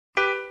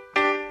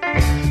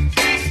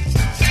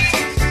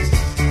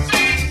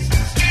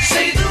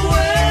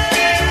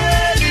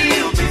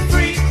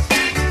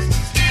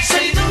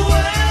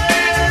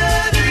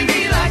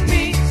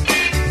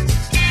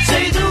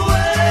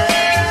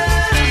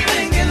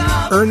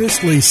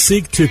earnestly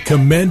seek to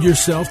commend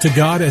yourself to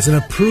God as an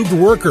approved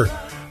worker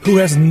who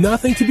has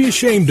nothing to be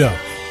ashamed of,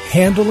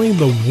 handling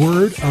the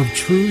word of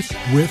truth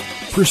with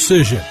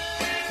precision.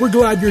 We're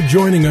glad you're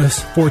joining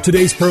us for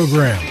today's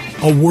program,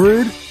 A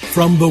Word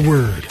from the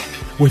Word,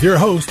 with your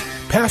host,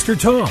 Pastor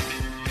Tom,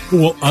 who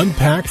will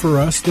unpack for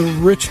us the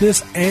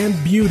richness and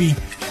beauty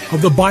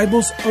of the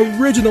Bible's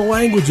original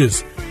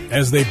languages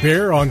as they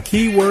bear on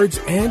key words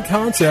and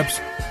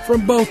concepts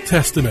from both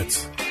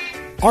Testaments.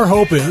 Our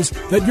hope is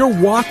that your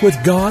walk with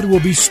God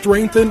will be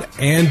strengthened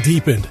and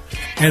deepened,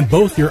 and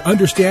both your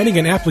understanding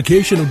and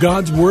application of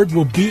God's Word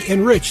will be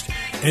enriched,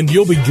 and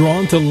you'll be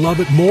drawn to love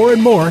it more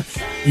and more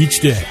each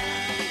day.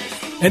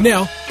 And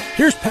now,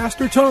 here's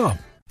Pastor Tom.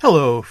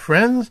 Hello,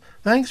 friends.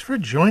 Thanks for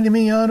joining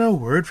me on A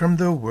Word from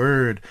the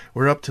Word.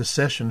 We're up to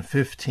session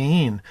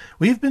 15.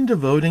 We've been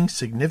devoting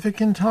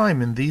significant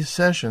time in these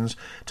sessions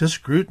to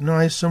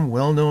scrutinize some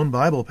well-known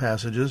Bible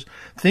passages,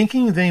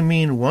 thinking they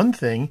mean one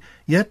thing,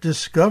 yet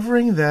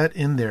discovering that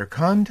in their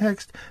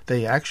context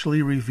they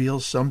actually reveal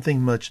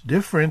something much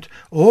different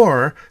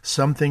or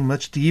something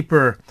much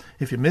deeper.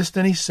 If you missed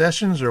any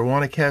sessions or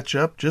want to catch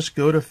up, just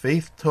go to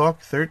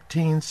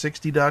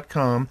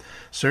faithtalk1360.com,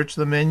 search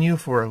the menu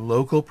for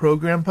local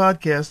program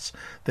podcasts,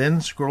 then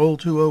scroll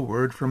to A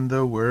Word from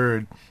the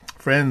Word.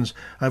 Friends,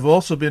 I've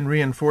also been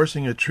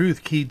reinforcing a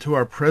truth keyed to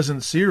our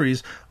present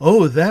series.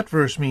 Oh, that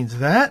verse means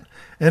that?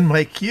 And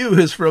my cue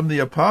is from the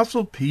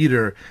Apostle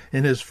Peter.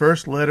 In his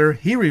first letter,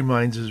 he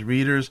reminds his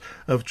readers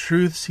of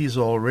truths he's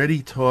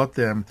already taught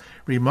them.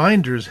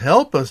 Reminders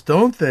help us,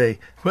 don't they?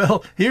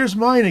 Well, here's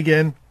mine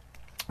again.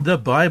 The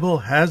Bible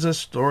has a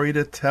story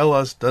to tell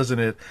us, doesn't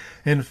it?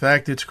 In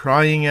fact, it's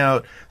crying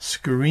out,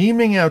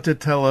 screaming out to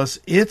tell us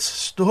its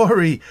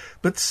story.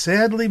 But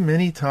sadly,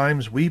 many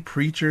times we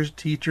preachers,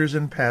 teachers,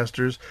 and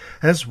pastors,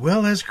 as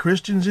well as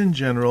Christians in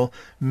general,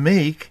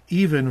 make,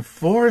 even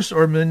force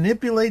or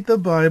manipulate the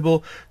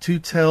Bible to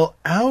tell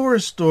our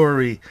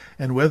story.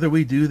 And whether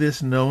we do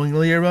this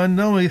knowingly or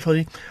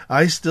unknowingly,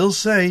 I still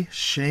say,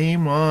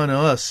 shame on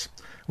us.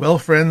 Well,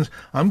 friends,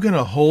 I'm going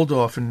to hold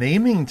off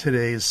naming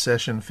today's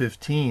session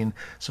 15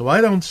 so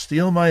I don't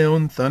steal my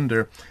own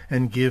thunder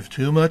and give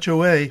too much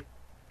away.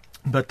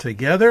 But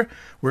together,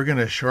 we're going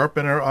to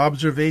sharpen our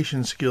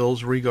observation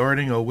skills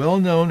regarding a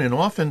well-known and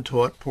often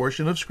taught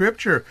portion of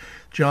Scripture,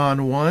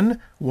 John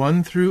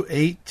 1 through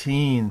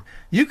 18.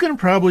 You can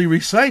probably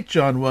recite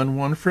John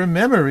 1 from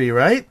memory,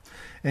 right?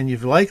 And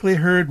you've likely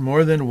heard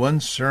more than one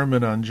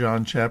sermon on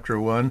John chapter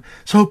 1,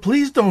 so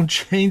please don't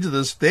change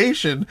the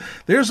station.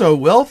 There's a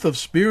wealth of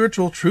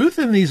spiritual truth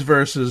in these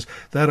verses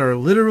that are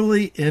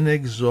literally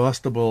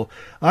inexhaustible.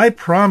 I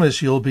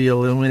promise you'll be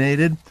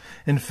illuminated.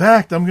 In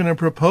fact, I'm going to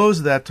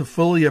propose that to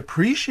fully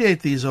appreciate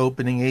these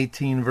opening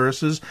 18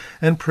 verses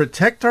and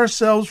protect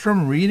ourselves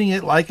from reading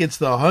it like it's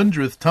the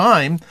 100th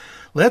time,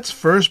 let's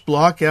first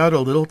block out a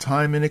little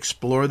time and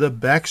explore the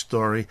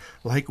backstory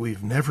like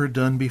we've never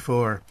done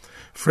before.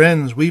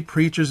 Friends, we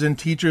preachers and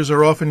teachers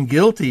are often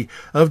guilty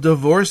of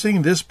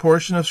divorcing this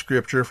portion of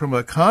Scripture from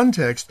a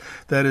context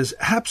that is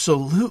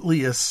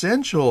absolutely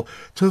essential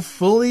to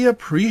fully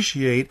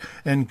appreciate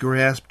and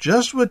grasp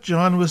just what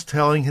John was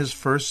telling his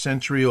first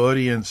century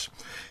audience.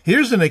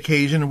 Here's an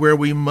occasion where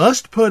we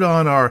must put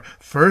on our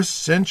first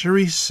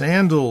century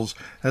sandals,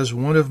 as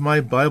one of my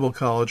Bible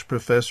college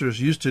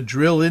professors used to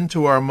drill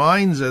into our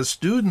minds as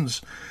students.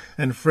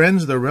 And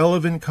friends, the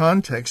relevant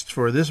contexts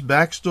for this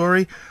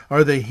backstory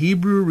are the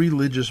Hebrew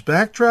religious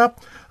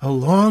backdrop,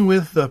 along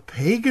with the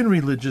pagan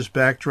religious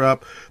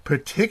backdrop,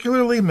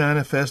 particularly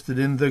manifested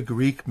in the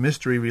Greek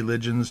mystery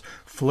religions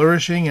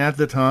flourishing at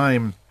the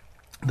time.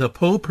 The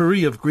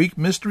potpourri of Greek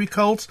mystery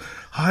cults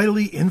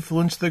highly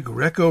influenced the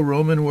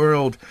Greco-Roman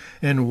world,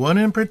 and one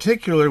in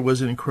particular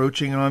was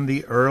encroaching on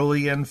the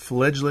early and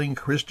fledgling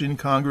Christian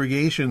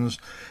congregations.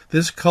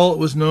 This cult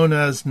was known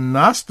as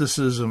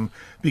Gnosticism,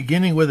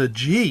 beginning with a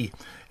G,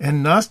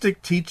 and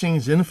Gnostic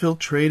teachings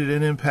infiltrated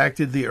and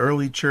impacted the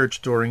early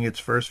church during its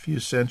first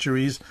few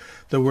centuries.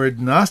 The word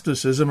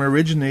Gnosticism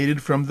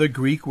originated from the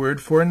Greek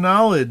word for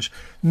knowledge,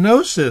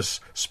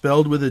 gnosis,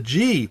 spelled with a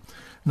G.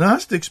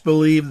 Gnostics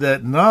believed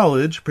that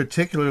knowledge,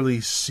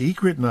 particularly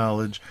secret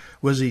knowledge,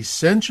 was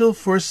essential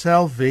for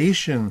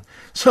salvation.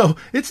 So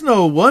it's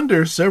no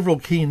wonder several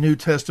key New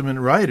Testament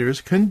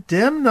writers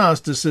condemn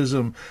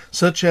Gnosticism,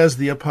 such as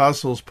the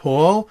apostles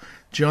Paul,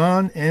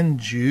 John, and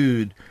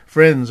Jude.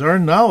 Friends, our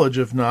knowledge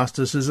of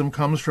Gnosticism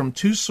comes from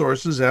two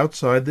sources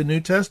outside the New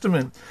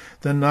Testament: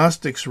 the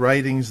Gnostics'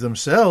 writings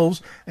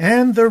themselves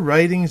and the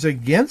writings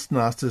against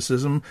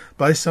Gnosticism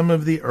by some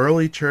of the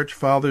early church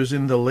fathers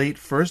in the late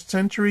 1st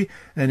century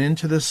and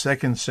into the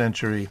 2nd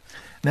century.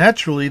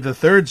 Naturally, the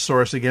third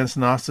source against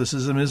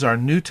Gnosticism is our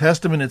New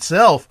Testament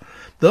itself.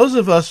 Those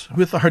of us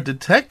with our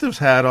detective's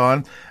hat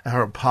on,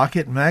 our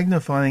pocket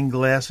magnifying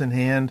glass in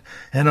hand,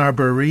 and our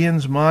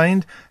Berean's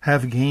mind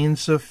have gained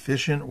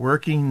sufficient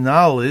working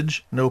knowledge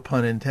usage, no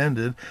pun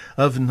intended,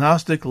 of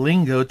Gnostic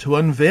lingo to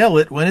unveil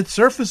it when it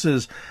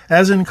surfaces,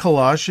 as in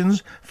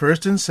Colossians,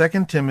 1st and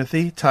 2nd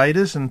Timothy,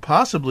 Titus, and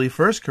possibly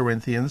 1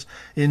 Corinthians,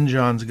 in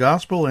John's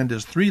Gospel and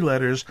his 3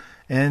 letters,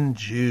 and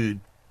Jude.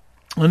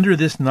 Under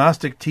this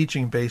Gnostic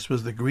teaching base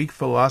was the Greek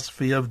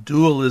philosophy of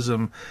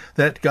dualism,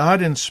 that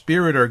God and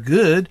spirit are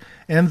good,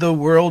 and the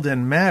world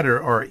and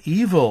matter are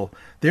evil.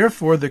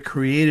 Therefore, the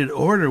created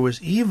order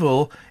was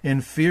evil,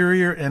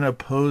 inferior, and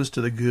opposed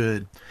to the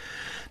good.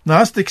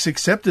 Gnostics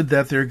accepted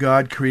that their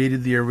God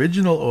created the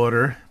original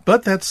order,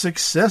 but that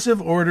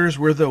successive orders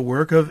were the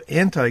work of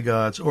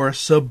anti-gods, or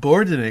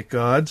subordinate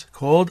gods,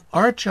 called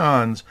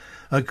archons,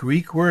 a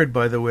Greek word,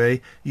 by the way,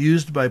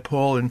 used by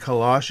Paul in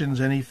Colossians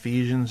and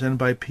Ephesians and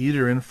by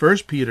Peter in 1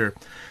 Peter.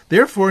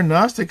 Therefore,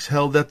 Gnostics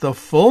held that the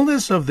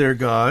fullness of their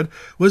God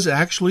was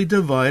actually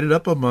divided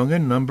up among a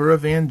number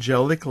of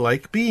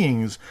angelic-like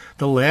beings,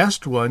 the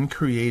last one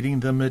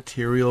creating the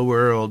material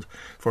world.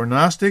 For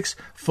Gnostics,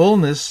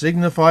 fullness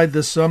signified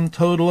the sum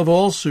total of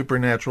all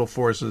supernatural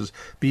forces,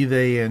 be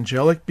they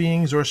angelic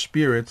beings or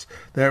spirits,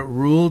 that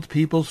ruled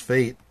people's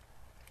fate.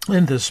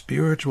 And the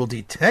spiritual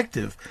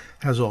detective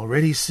has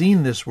already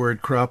seen this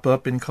word crop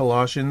up in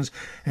Colossians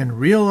and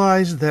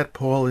realized that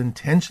Paul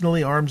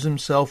intentionally arms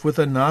himself with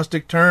a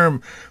Gnostic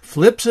term,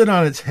 flips it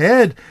on its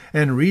head,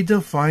 and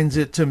redefines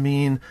it to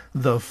mean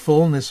the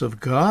fullness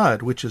of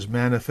God, which is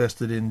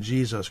manifested in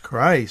Jesus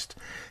Christ,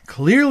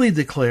 clearly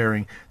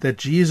declaring that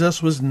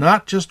Jesus was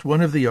not just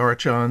one of the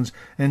archons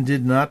and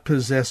did not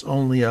possess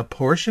only a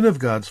portion of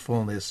God's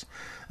fullness.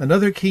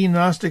 Another key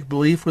Gnostic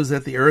belief was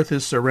that the earth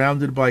is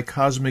surrounded by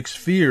cosmic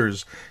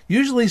spheres,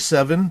 usually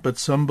 7, but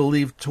some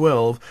believe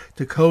 12,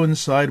 to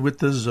coincide with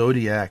the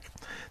zodiac.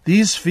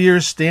 These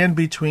spheres stand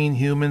between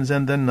humans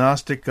and the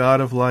Gnostic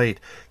God of light,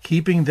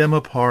 keeping them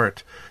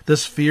apart. The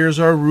spheres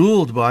are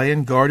ruled by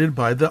and guarded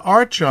by the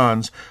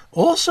archons,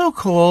 also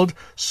called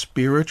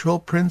spiritual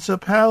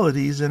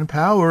principalities and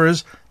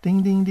powers.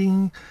 Ding, ding,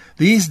 ding.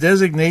 These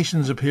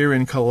designations appear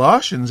in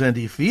Colossians and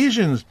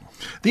Ephesians.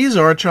 These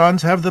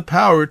archons have the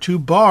power to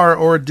bar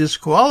or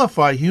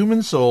disqualify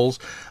human souls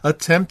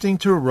attempting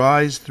to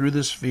rise through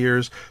the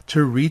spheres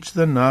to reach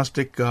the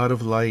Gnostic God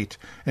of light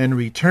and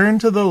return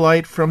to the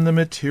light from the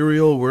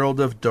material world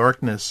of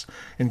darkness.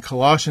 In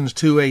Colossians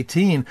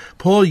 2:18,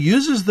 Paul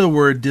uses the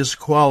word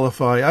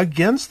disqualify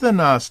against the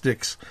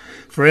Gnostics.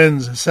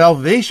 Friends,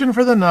 salvation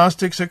for the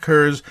Gnostics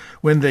occurs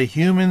when the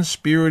human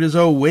spirit is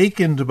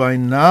awakened by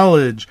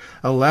knowledge,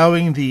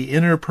 allowing the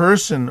inner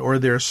person or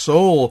their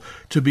soul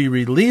to be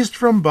released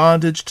from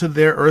bondage to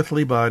their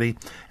earthly body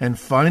and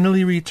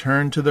finally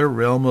return to the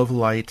realm of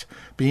light,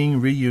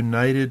 being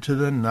reunited to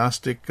the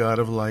Gnostic God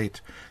of light.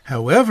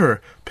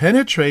 However,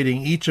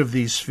 penetrating each of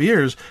these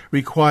spheres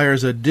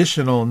requires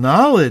additional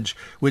knowledge,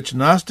 which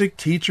Gnostic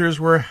teachers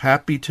were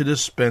happy to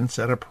dispense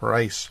at a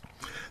price.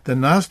 The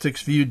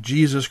Gnostics viewed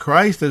Jesus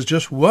Christ as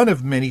just one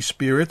of many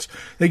spirits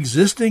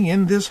existing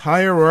in this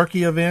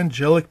hierarchy of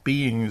angelic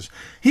beings.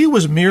 He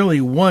was merely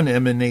one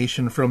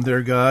emanation from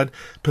their God,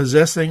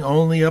 possessing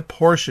only a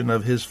portion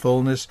of his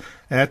fullness,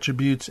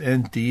 attributes,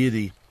 and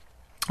deity.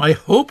 I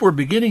hope we're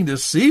beginning to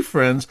see,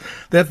 friends,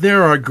 that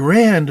there are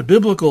grand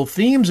biblical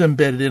themes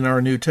embedded in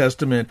our New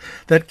Testament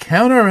that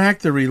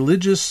counteract the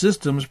religious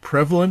systems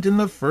prevalent in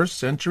the first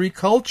century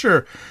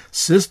culture,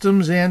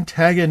 systems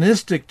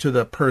antagonistic to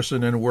the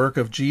person and work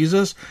of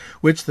Jesus,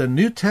 which the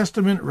New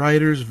Testament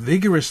writers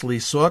vigorously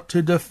sought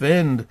to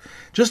defend.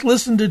 Just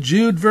listen to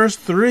Jude verse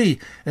 3,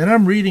 and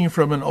I'm reading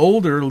from an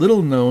older,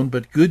 little-known,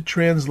 but good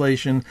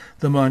translation,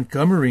 the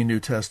Montgomery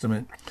New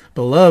Testament.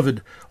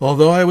 Beloved,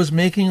 although I was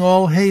making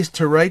all haste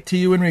to write to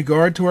you in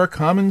regard to our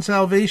common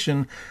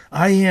salvation,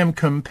 I am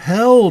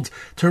compelled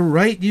to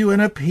write you an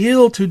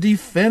appeal to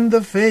defend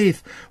the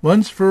faith,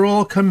 once for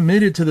all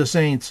committed to the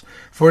saints.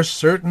 For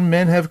certain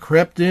men have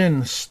crept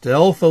in,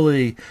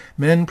 stealthily,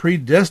 men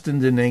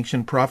predestined in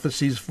ancient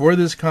prophecies for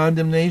this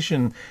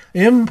condemnation,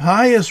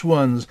 impious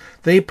ones.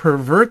 They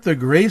pervert the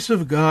grace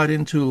of God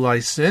into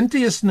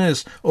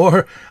licentiousness,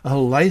 or a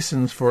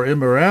license for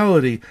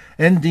immorality,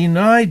 and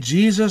deny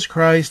Jesus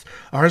Christ,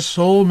 our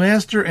sole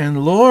Master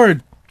and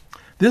Lord.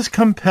 This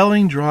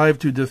compelling drive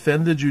to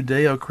defend the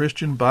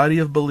Judeo-Christian body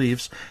of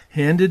beliefs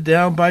handed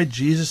down by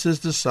Jesus'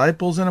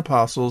 disciples and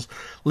apostles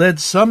led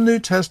some New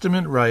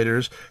Testament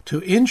writers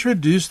to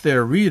introduce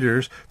their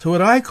readers to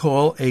what I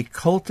call a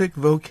cultic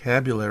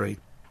vocabulary.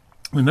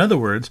 In other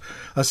words,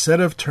 a set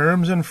of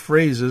terms and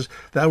phrases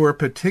that were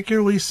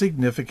particularly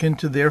significant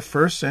to their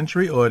first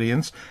century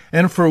audience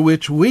and for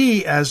which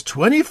we, as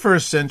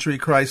 21st century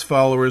Christ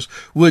followers,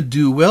 would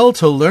do well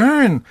to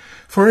learn,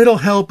 for it'll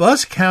help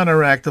us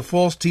counteract the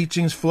false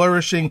teachings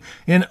flourishing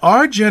in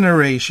our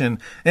generation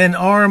and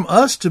arm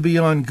us to be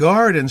on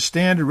guard and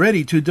stand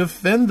ready to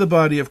defend the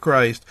body of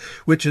Christ,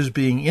 which is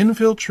being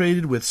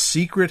infiltrated with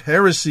secret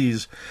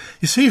heresies.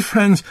 You see,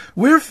 friends,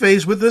 we're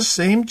faced with the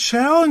same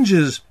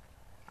challenges.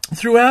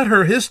 Throughout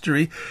her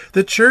history,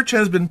 the Church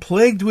has been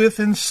plagued with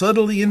and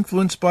subtly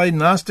influenced by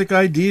Gnostic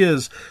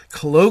ideas,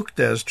 cloaked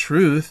as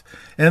truth,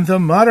 and the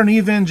modern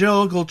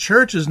evangelical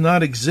Church is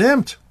not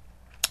exempt.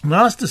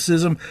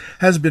 Gnosticism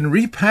has been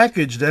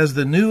repackaged as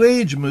the New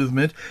Age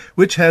movement,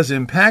 which has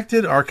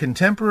impacted our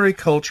contemporary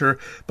culture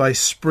by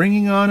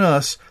springing on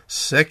us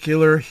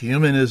secular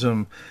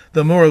humanism.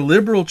 The more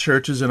liberal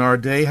churches in our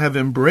day have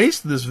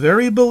embraced this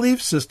very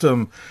belief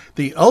system.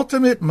 The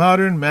ultimate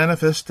modern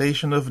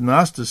manifestation of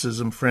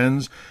Gnosticism,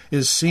 friends,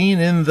 is seen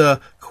in the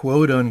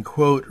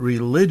quote-unquote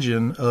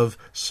religion of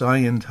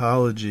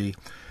Scientology.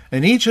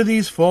 And each of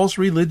these false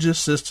religious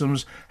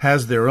systems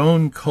has their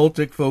own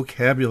cultic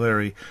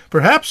vocabulary.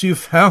 Perhaps you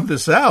found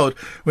this out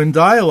when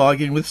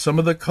dialoguing with some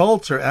of the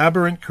cults or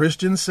aberrant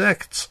Christian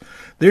sects.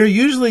 They're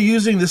usually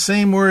using the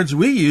same words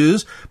we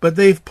use, but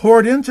they've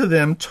poured into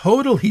them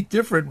totally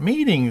different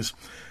meanings.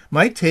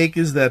 My take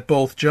is that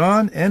both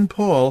John and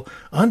Paul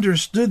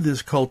understood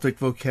this cultic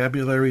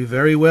vocabulary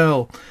very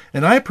well,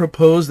 and I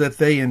propose that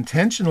they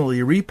intentionally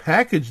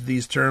repackaged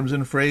these terms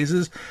and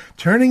phrases,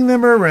 turning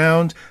them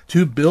around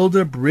to build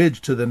a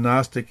bridge to the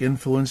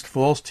Gnostic-influenced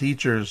false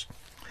teachers.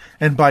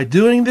 And by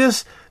doing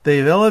this,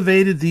 they've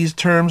elevated these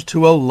terms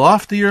to a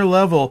loftier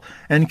level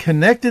and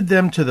connected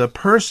them to the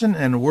person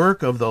and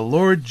work of the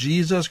Lord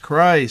Jesus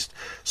Christ,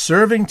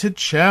 serving to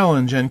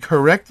challenge and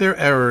correct their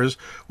errors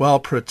while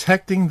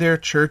protecting their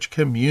church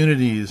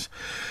communities.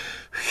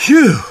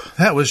 Phew,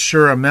 that was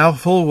sure a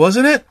mouthful,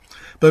 wasn't it?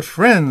 But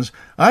friends,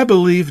 I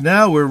believe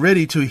now we're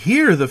ready to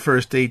hear the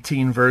first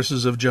 18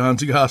 verses of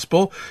John's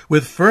Gospel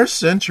with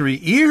first-century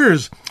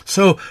ears.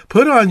 So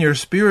put on your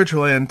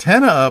spiritual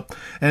antenna up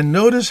and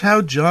notice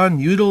how John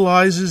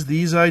utilizes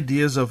these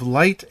ideas of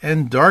light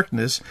and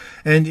darkness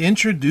and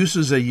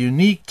introduces a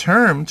unique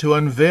term to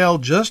unveil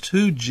just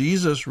who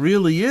Jesus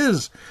really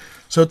is.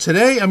 So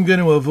today I'm going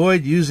to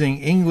avoid using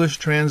English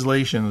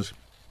translations.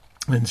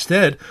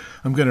 Instead,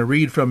 I'm going to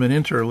read from an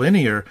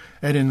interlinear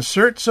and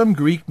insert some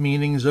Greek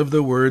meanings of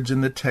the words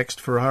in the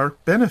text for our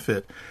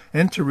benefit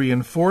and to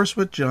reinforce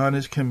what John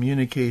is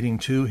communicating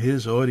to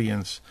his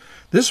audience.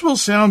 This will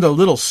sound a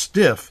little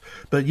stiff,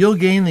 but you'll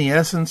gain the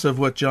essence of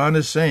what John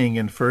is saying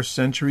in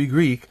first-century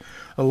Greek.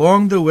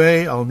 Along the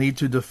way, I'll need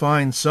to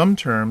define some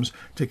terms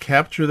to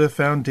capture the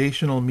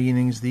foundational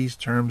meanings these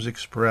terms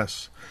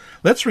express.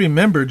 Let's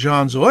remember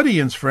John's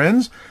audience,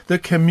 friends. The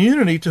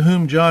community to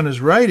whom John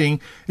is writing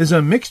is a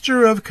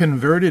mixture of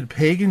converted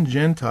pagan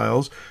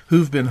Gentiles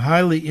who've been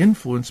highly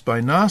influenced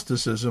by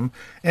Gnosticism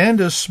and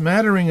a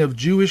smattering of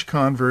Jewish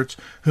converts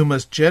who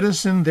must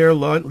jettison their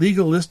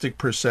legalistic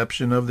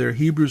perception of their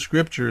Hebrew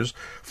scriptures,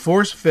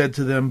 force-fed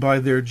to them by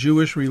their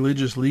Jewish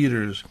religious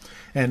leaders.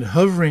 And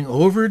hovering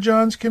over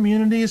John's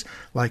communities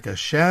like a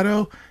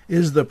shadow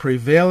is the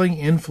prevailing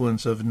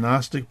influence of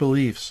Gnostic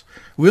beliefs.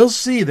 We'll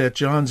see that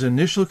John's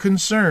initial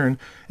concern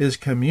is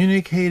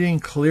communicating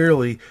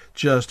clearly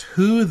just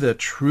who the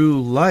true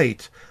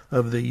light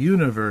of the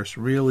universe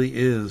really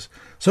is.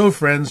 So,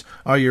 friends,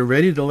 are you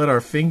ready to let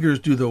our fingers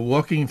do the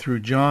walking through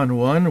John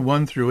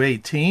 1 through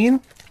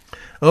 18?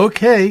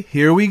 Okay,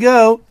 here we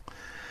go.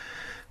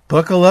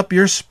 Buckle up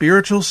your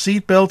spiritual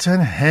seatbelts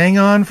and hang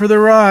on for the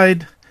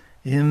ride.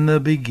 In the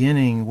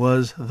beginning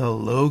was the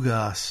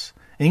Logos.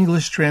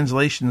 English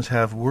translations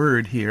have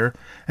word here,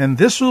 and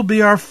this will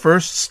be our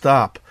first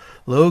stop.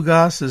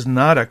 Logos is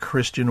not a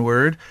Christian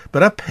word,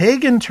 but a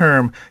pagan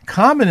term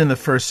common in the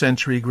first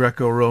century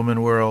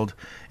Greco-Roman world.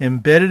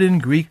 Embedded in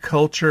Greek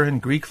culture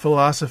and Greek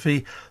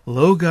philosophy,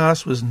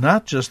 Logos was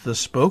not just the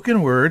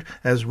spoken word,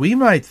 as we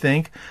might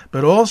think,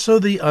 but also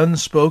the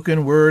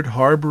unspoken word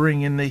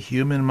harboring in the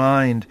human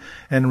mind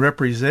and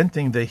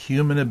representing the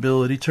human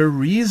ability to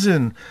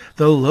reason.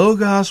 The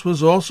Logos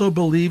was also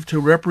believed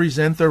to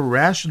represent the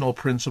rational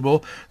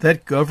principle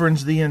that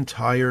governs the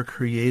entire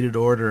created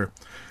order.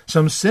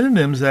 Some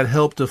synonyms that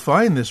help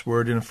define this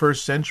word in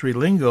first century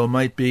lingo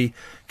might be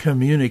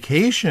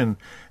communication.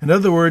 In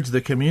other words,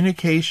 the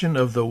communication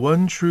of the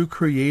one true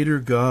creator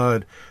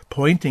God,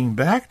 pointing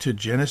back to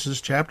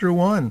Genesis chapter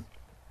 1.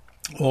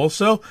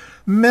 Also,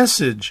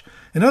 message.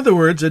 In other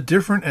words, a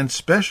different and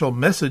special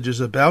message is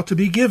about to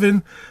be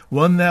given,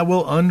 one that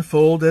will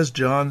unfold as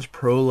John's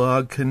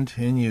prologue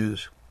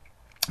continues.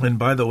 And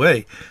by the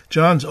way,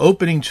 John's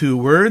opening two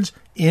words,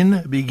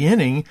 in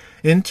beginning,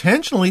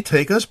 intentionally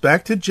take us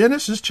back to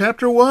Genesis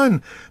chapter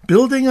 1,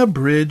 building a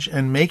bridge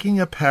and making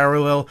a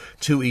parallel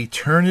to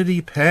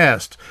eternity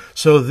past.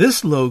 So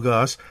this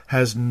Logos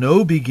has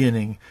no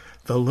beginning.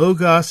 The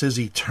Logos is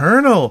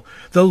eternal.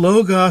 The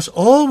Logos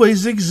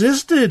always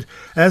existed,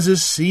 as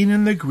is seen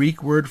in the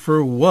Greek word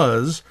for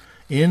was.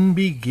 In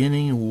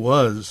beginning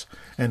was.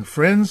 And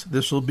friends,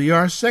 this will be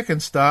our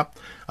second stop.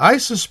 I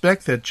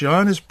suspect that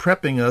John is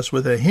prepping us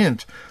with a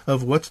hint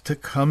of what's to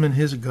come in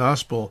his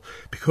gospel,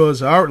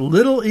 because our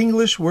little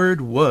English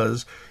word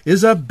was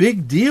is a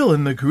big deal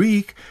in the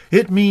Greek.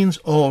 It means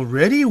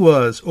already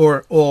was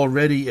or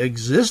already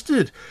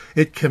existed.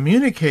 It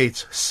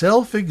communicates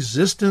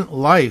self-existent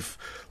life,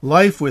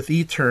 life with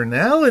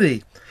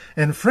eternality.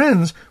 And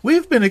friends,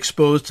 we've been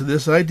exposed to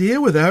this idea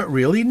without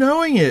really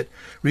knowing it.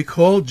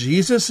 Recall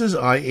Jesus'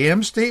 I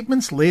am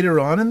statements later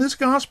on in this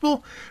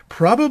gospel?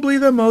 Probably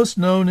the most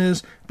known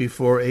is,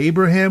 before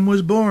Abraham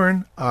was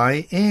born,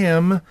 I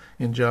am,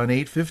 in John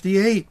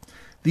 8:58.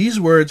 These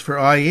words for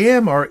I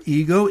am are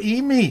ego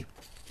eimi.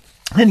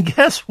 And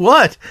guess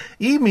what?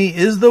 Eimi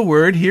is the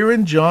word here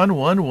in John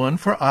 1:1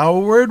 for our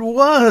word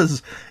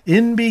was.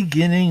 In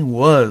beginning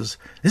was.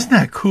 Isn't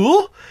that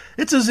cool?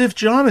 It's as if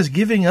John is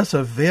giving us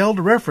a veiled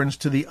reference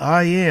to the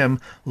I am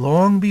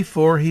long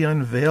before he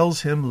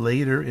unveils him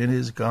later in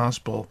his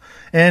gospel.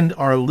 And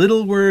our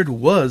little word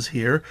was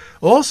here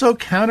also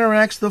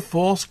counteracts the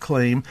false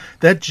claim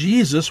that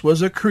Jesus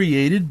was a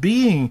created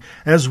being,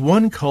 as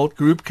one cult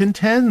group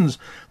contends.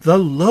 The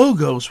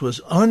Logos was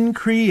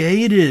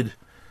uncreated.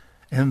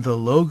 And the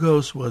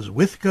Logos was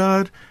with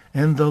God,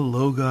 and the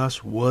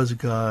Logos was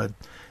God.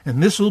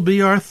 And this will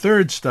be our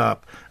third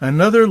stop,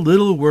 another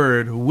little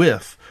word,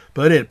 with,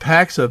 but it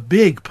packs a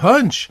big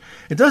punch.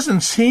 It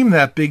doesn't seem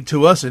that big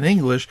to us in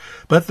English,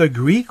 but the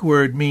Greek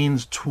word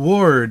means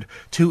toward,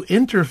 to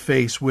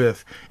interface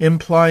with,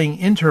 implying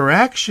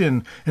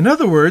interaction. In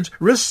other words,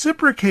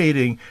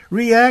 reciprocating,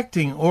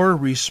 reacting, or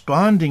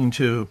responding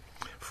to.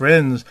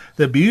 Friends,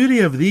 the beauty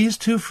of these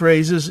two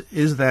phrases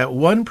is that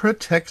one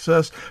protects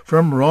us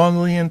from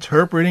wrongly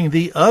interpreting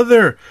the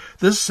other.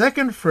 The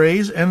second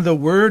phrase, and the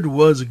Word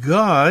was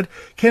God,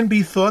 can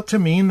be thought to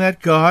mean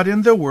that God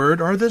and the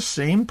Word are the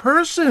same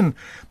person.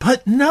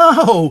 But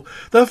no!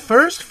 The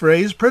first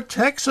phrase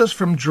protects us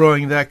from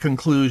drawing that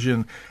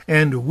conclusion,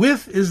 and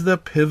with is the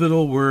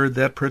pivotal word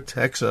that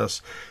protects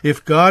us.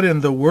 If God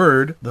and the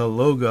Word, the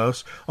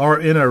Logos, are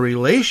in a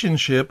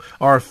relationship,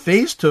 are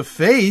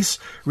face-to-face,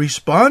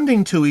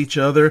 responding to each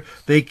other,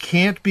 they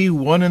can't be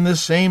one and the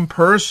same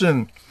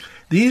person.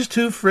 These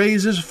two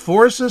phrases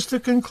force us to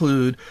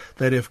conclude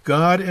that if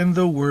God and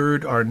the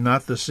Word are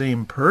not the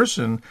same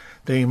person,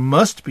 they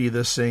must be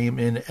the same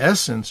in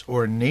essence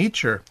or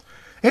nature.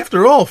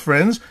 After all,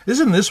 friends,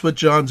 isn't this what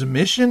John's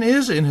mission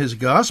is in his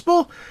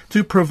gospel?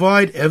 To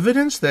provide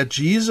evidence that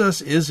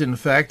Jesus is in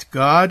fact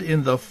God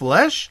in the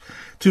flesh?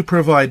 To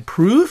provide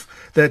proof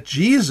that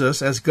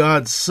Jesus, as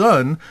God's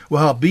Son,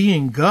 while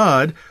being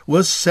God,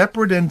 was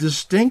separate and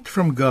distinct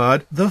from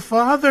God the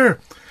Father.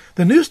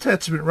 The New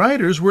Testament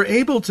writers were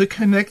able to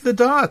connect the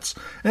dots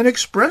and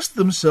express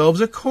themselves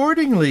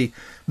accordingly.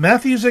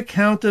 Matthew's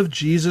account of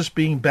Jesus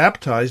being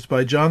baptized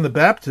by John the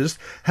Baptist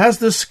has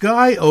the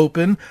sky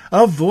open,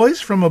 a voice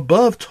from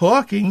above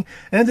talking,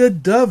 and a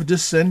dove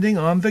descending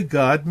on the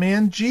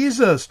God-man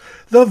Jesus.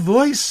 The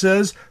voice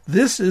says,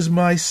 "This is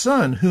my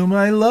Son, whom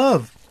I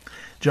love."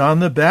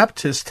 John the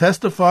Baptist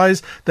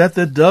testifies that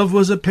the dove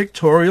was a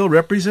pictorial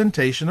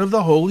representation of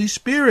the Holy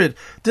Spirit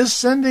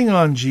descending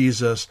on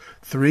Jesus,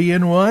 3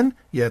 in 1,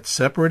 yet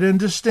separate and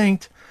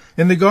distinct.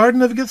 In the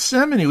Garden of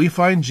Gethsemane, we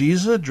find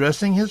Jesus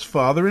addressing his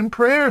Father in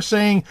prayer,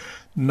 saying,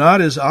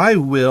 "Not as I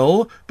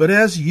will, but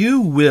as you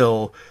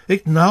will,"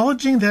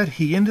 acknowledging that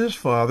he and his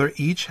Father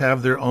each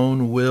have their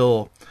own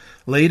will.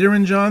 Later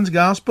in John's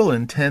Gospel,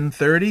 in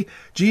 10:30,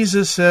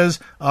 Jesus says,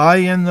 "I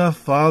and the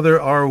Father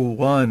are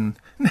one."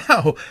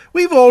 Now,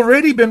 we've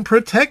already been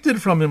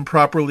protected from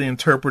improperly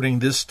interpreting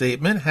this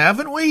statement,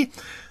 haven't we?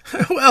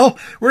 Well,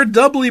 we're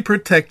doubly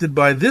protected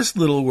by this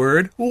little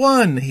word,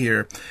 one,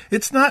 here.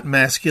 It's not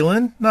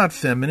masculine, not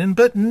feminine,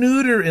 but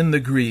neuter in the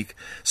Greek.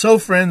 So,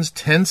 friends,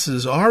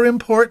 tenses are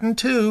important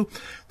too.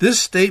 This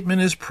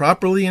statement is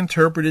properly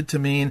interpreted to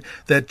mean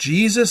that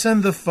Jesus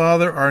and the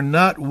Father are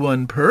not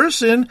one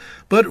person,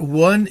 but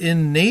one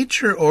in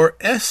nature or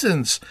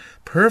essence,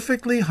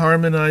 perfectly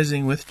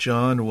harmonizing with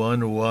John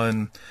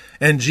 1:1.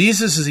 And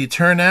Jesus'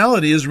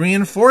 eternality is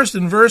reinforced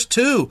in verse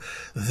 2.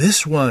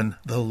 This one,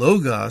 the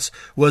Logos,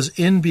 was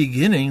in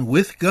beginning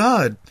with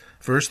God.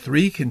 Verse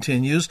 3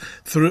 continues,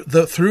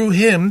 through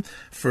him,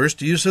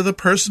 first use of the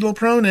personal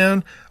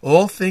pronoun,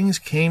 all things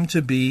came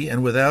to be,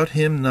 and without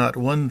him not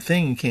one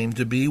thing came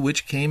to be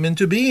which came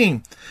into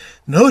being.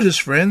 Notice,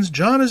 friends,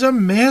 John is a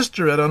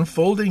master at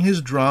unfolding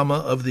his drama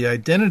of the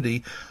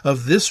identity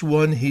of this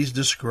one he's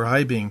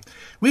describing.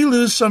 We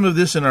lose some of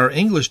this in our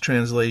English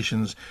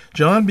translations.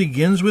 John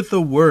begins with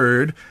the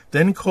word,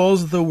 then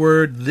calls the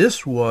word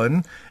this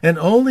one, and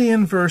only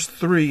in verse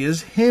 3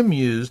 is him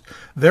used,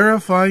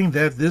 verifying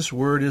that this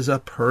word is a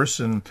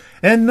person,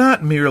 and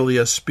not merely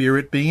a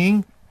spirit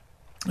being.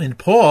 And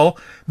Paul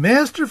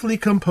masterfully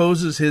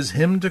composes his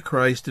hymn to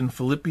Christ in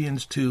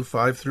Philippians 2,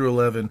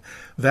 5-11,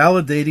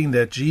 validating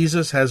that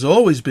Jesus has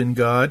always been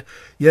God,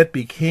 yet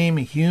became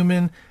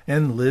human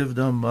and lived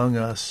among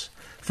us.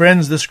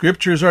 Friends, the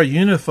Scriptures are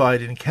unified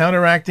in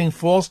counteracting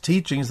false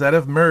teachings that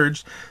have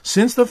merged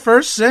since the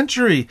first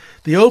century.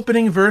 The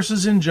opening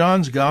verses in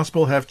John's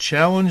Gospel have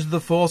challenged the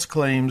false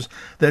claims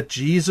that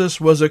Jesus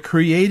was a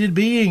created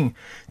being,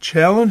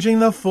 challenging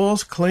the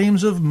false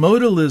claims of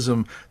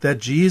modalism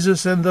that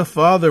Jesus and the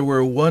Father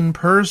were one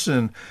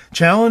person,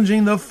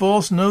 challenging the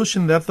false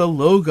notion that the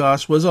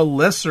Logos was a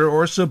lesser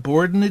or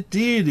subordinate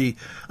deity,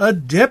 a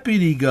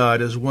deputy God,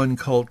 as one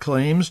cult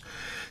claims,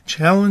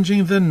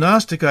 challenging the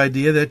Gnostic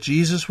idea that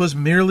Jesus was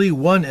merely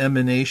one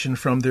emanation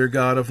from their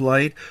God of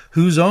light,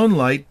 whose own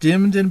light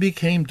dimmed and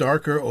became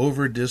darker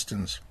over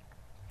distance.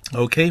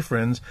 Okay,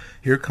 friends,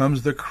 here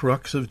comes the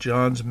crux of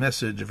John's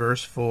message,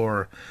 verse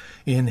 4.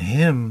 In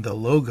him the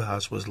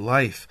Logos was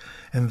life,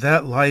 and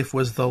that life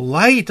was the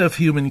light of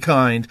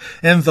humankind,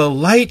 and the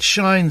light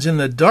shines in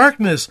the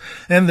darkness,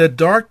 and the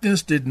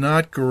darkness did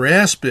not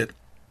grasp it.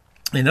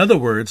 In other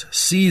words,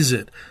 seize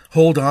it,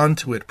 hold on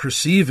to it,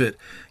 perceive it,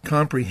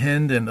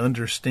 comprehend and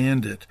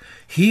understand it.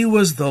 He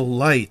was the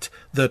light,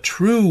 the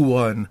true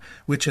one,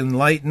 which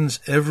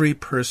enlightens every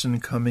person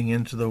coming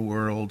into the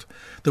world.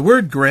 The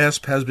word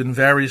grasp has been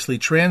variously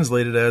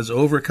translated as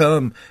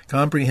overcome,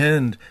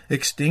 comprehend,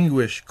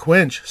 extinguish,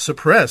 quench,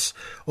 suppress,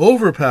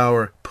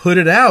 overpower, put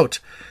it out,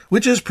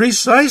 which is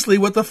precisely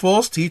what the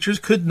false teachers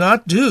could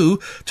not do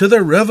to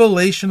the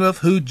revelation of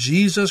who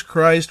Jesus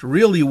Christ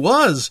really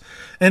was,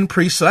 and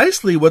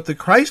precisely what the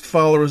Christ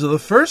followers of the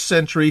first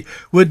century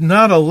would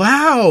not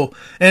allow,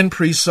 and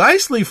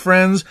precisely,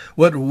 friends,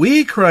 what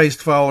we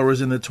Christ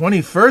followers in the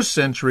 21st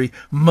century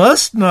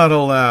must not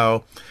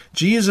allow.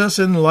 Jesus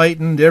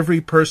enlightened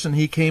every person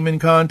he came in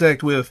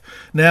contact with.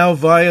 Now,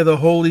 via the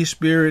Holy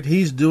Spirit,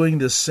 he's doing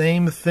the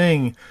same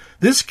thing.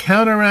 This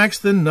counteracts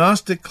the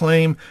Gnostic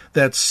claim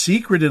that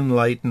secret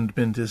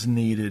enlightenment is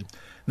needed.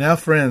 Now,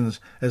 friends,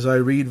 as I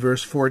read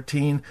verse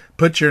 14,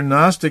 put your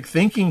Gnostic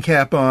thinking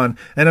cap on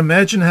and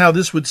imagine how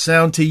this would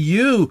sound to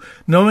you,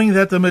 knowing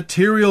that the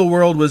material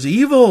world was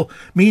evil,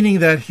 meaning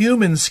that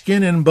human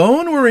skin and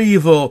bone were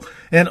evil,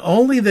 and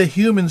only the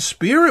human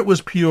spirit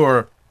was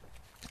pure.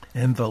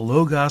 And the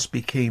Logos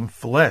became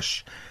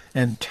flesh,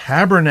 and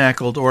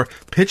tabernacled, or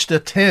pitched a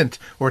tent,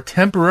 or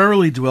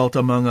temporarily dwelt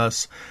among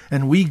us,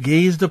 and we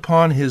gazed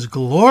upon his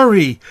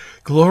glory,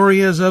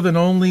 glory as of an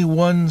only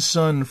one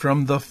Son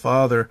from the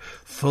Father,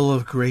 full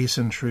of grace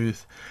and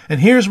truth.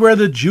 And here's where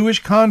the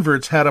Jewish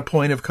converts had a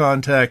point of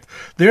contact.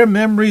 Their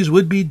memories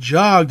would be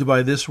jogged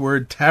by this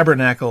word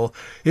tabernacle.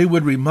 It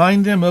would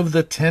remind them of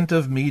the tent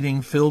of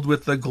meeting filled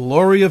with the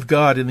glory of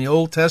God in the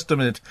Old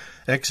Testament,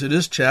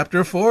 Exodus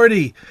chapter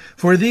 40.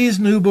 For these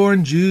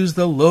newborn Jews,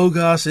 the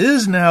Logos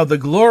is now the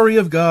glory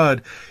of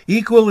God,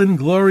 equal in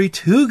glory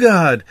to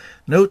God.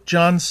 Note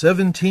John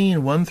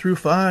 17, 1 through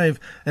 5,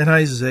 and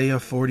Isaiah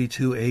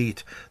 42,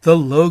 8. The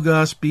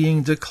Logos,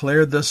 being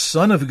declared the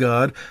Son of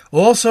God,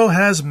 also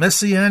has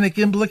messianic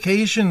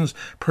implications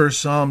per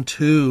Psalm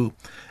 2.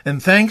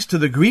 And thanks to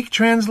the Greek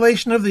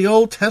translation of the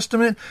Old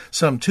Testament,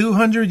 some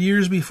 200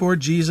 years before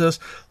Jesus,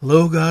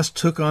 Logos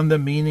took on the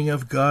meaning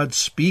of God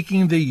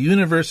speaking the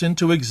universe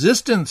into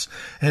existence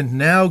and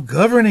now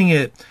governing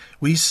it.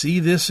 We see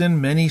this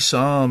in many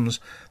Psalms.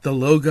 The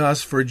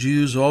Logos for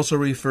Jews also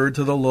referred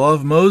to the law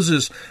of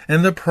Moses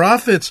and the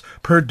prophets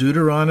per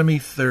Deuteronomy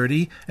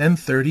 30 and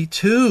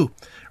 32.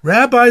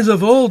 Rabbis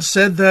of old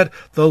said that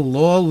the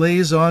law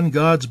lays on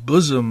God's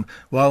bosom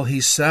while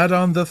he sat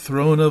on the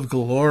throne of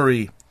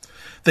glory.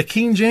 The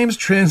King James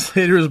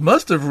translators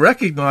must have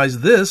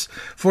recognized this,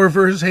 for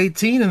verse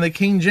 18 in the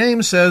King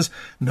James says,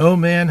 "No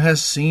man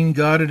has seen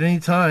God at any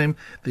time.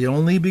 The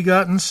only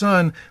begotten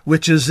Son,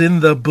 which is in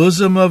the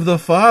bosom of the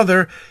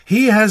Father,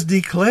 he has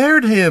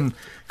declared him."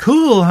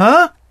 Cool,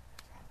 huh?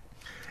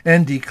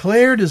 And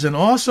declared is an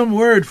awesome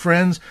word,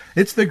 friends.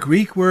 It's the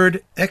Greek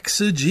word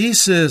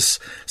exegesis.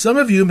 Some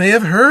of you may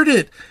have heard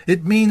it.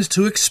 It means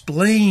to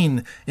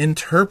explain,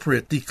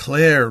 interpret,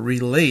 declare,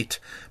 relate.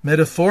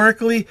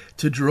 Metaphorically,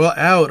 to draw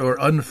out or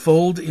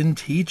unfold in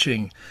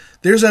teaching.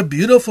 There's a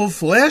beautiful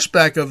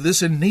flashback of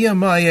this in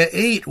Nehemiah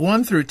 8,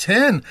 1 through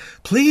 10.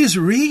 Please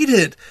read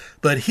it.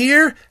 But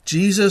here,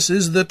 Jesus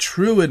is the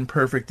true and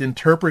perfect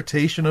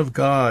interpretation of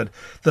God,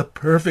 the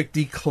perfect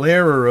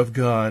declarer of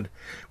God,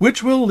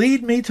 which will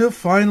lead me to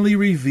finally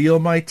reveal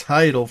my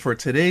title for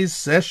today's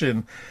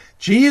session,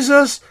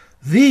 Jesus,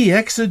 the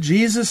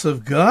Exegesis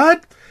of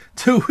God?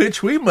 To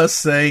which we must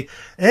say,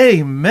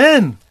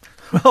 Amen.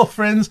 Well,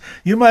 friends,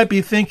 you might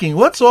be thinking,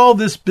 what's all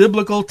this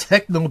biblical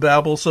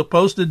technobabble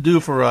supposed to do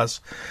for us?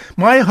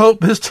 My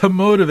hope is to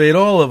motivate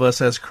all of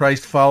us as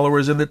Christ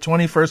followers in the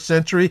 21st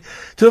century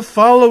to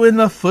follow in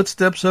the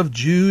footsteps of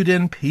Jude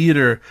and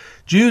Peter.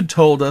 Jude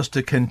told us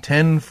to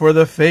contend for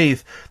the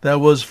faith that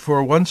was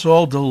for once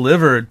all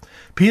delivered.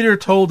 Peter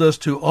told us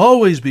to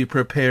always be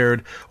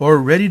prepared or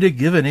ready to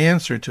give an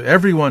answer to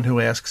everyone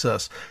who asks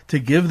us, to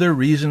give the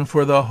reason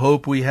for the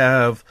hope we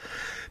have.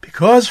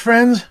 Because,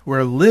 friends,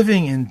 we're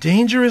living in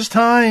dangerous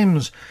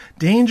times,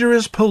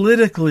 dangerous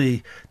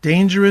politically,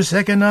 dangerous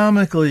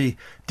economically,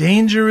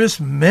 dangerous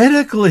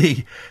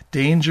medically,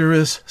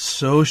 dangerous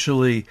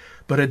socially.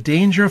 But a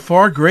danger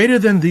far greater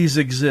than these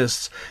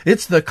exists.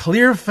 It's the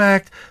clear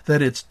fact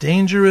that it's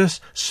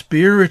dangerous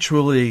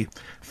spiritually.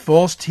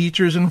 False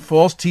teachers and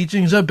false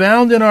teachings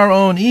abound in our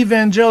own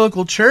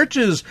evangelical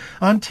churches,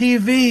 on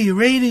TV,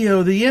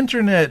 radio, the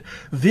internet,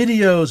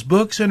 videos,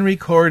 books, and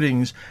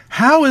recordings.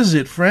 How is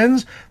it,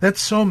 friends, that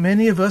so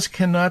many of us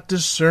cannot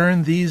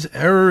discern these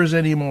errors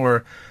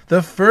anymore?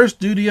 The first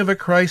duty of a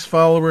Christ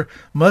follower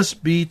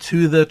must be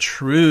to the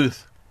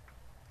truth.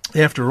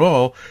 After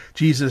all,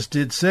 Jesus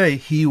did say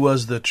he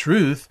was the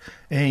truth.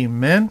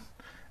 Amen.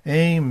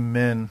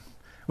 Amen.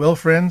 Well,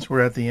 friends,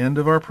 we're at the end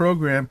of our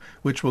program,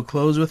 which will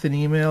close with an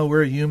email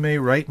where you may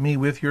write me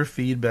with your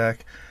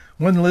feedback.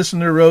 One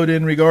listener wrote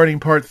in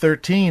regarding Part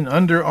 13,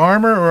 Under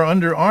Armor or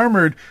Under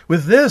Armored,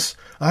 with this: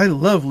 I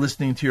love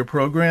listening to your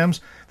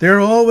programs.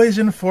 They're always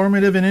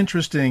informative and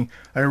interesting.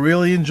 I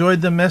really enjoyed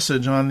the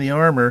message on the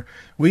armor.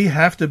 We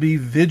have to be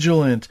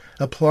vigilant,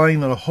 applying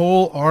the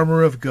whole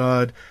armor of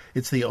God.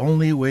 It's the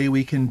only way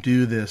we can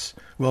do this.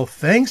 Well,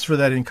 thanks for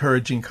that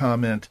encouraging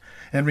comment.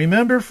 And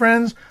remember,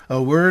 friends,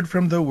 A Word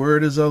from the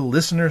Word is a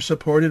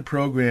listener-supported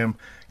program.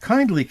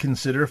 Kindly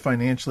consider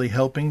financially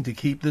helping to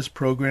keep this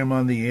program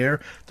on the air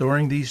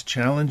during these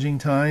challenging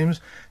times.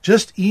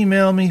 Just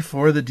email me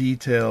for the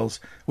details.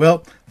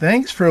 Well,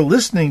 thanks for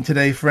listening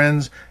today,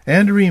 friends.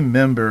 And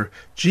remember,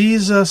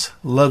 Jesus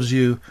loves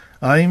you.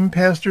 I'm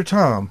Pastor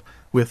Tom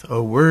with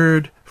A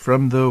Word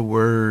from the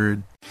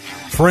Word.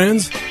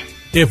 Friends,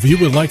 if you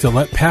would like to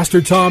let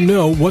Pastor Tom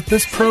know what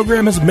this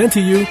program has meant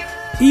to you,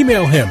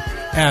 email him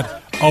at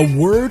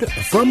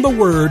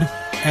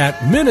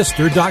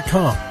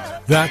awordfromtheword@minister.com.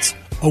 That's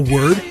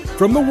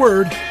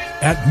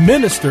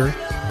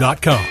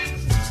awordfromtheword@minister.com.